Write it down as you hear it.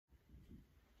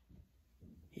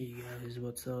Hey guys,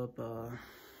 what's up?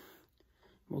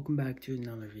 Welcome back to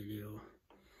another video.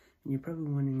 And you're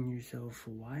probably wondering yourself,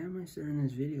 why am I starting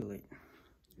this video late?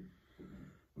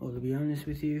 Well, to be honest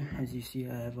with you, as you see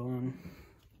I have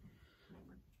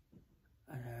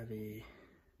a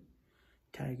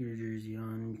Tiger jersey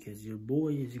on because your boy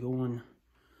is going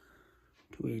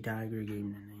to a Tiger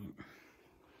game tonight.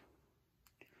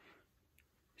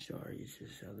 Sorry, it's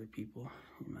just other people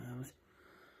in my house.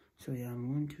 So yeah,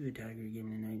 I'm going to a Tiger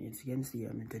game tonight. It's against the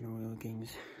Edmonton Oil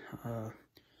Kings.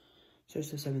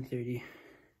 Starts at 7:30.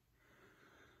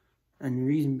 And the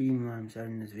reason being why I'm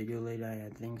starting this video late, I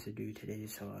had things to do today.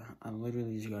 So I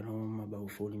literally just got home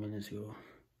about 40 minutes ago.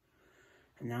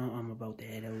 And now I'm about to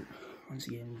head out once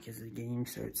again because the game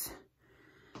starts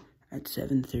at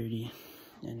 7:30.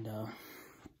 And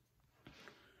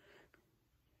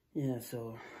yeah,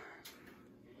 so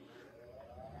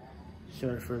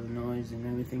sorry for the noise and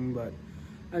everything, but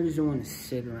I just don't want to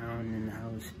sit around in the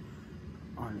house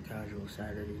on a casual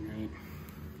Saturday night.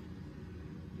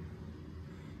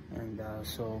 And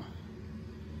so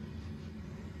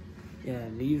yeah,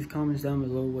 leave comments down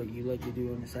below what you like to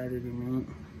do on a Saturday night,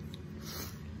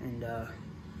 and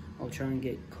I'll try and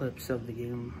get clips of the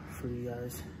game for you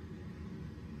guys.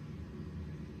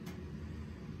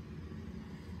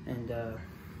 And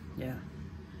yeah,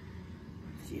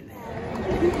 see you later.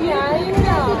 Yeah, I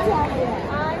know.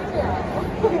 I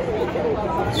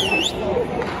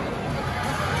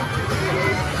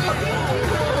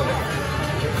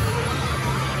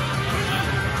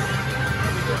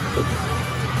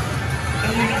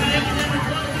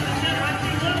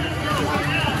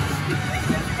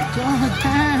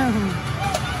Down.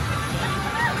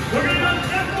 We're going to go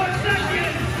 10 more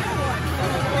seconds.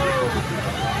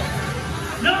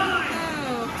 9,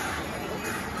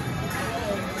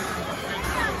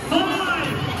 5,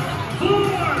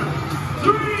 4,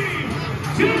 3,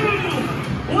 2,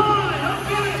 1.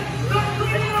 Okay, stop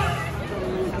cleaning up.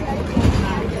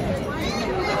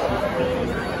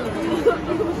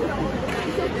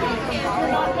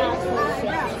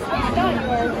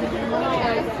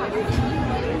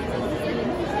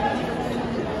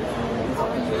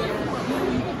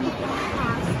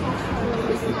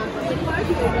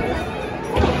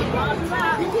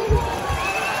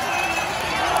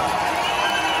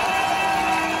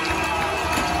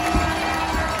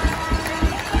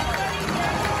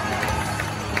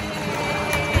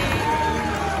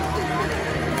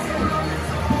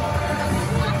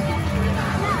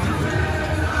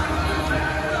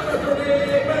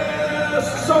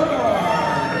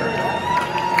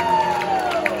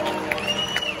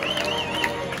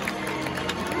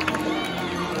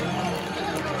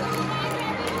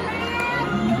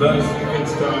 The second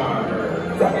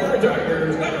star from your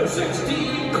Tigers, number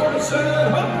 16,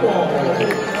 Corson Humboldt.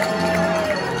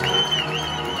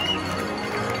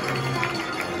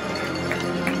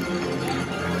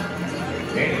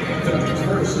 And Tigers'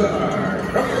 first star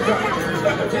from your Tigers,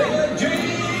 number 10,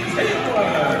 James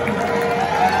Hamlin.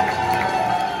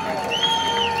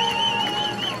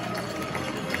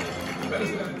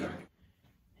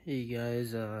 Hey guys,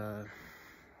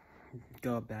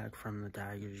 got back from the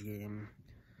Tigers game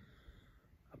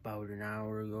about an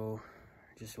hour ago,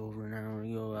 just over an hour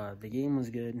ago. The game was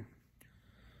good.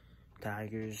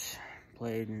 Tigers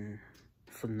played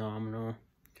phenomenal.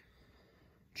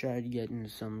 Tried getting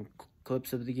some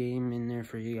clips of the game in there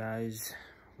for you guys,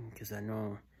 because I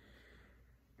know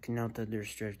can note that they're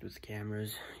strict with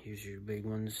cameras, use your big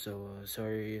ones, so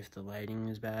sorry if the lighting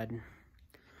is bad.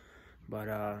 But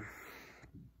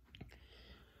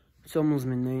it's almost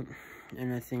midnight,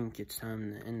 and I think it's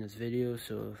time to end this video.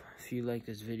 So if you like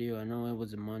this video, I know it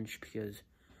was a munch because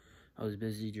I was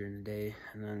busy during the day,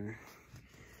 and then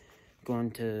going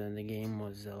to the game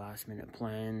was a last minute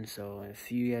plan. So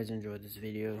if you guys enjoyed this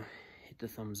video, hit the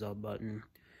thumbs up button.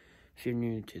 If you're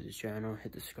new to this channel,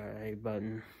 hit the subscribe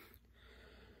button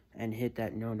and hit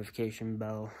that notification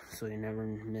bell so you never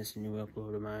miss a new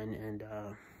upload of mine. And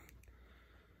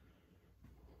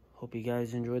hope you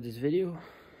guys enjoyed this video,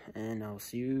 and I'll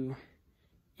see you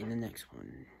in the next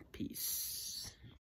one. Peace.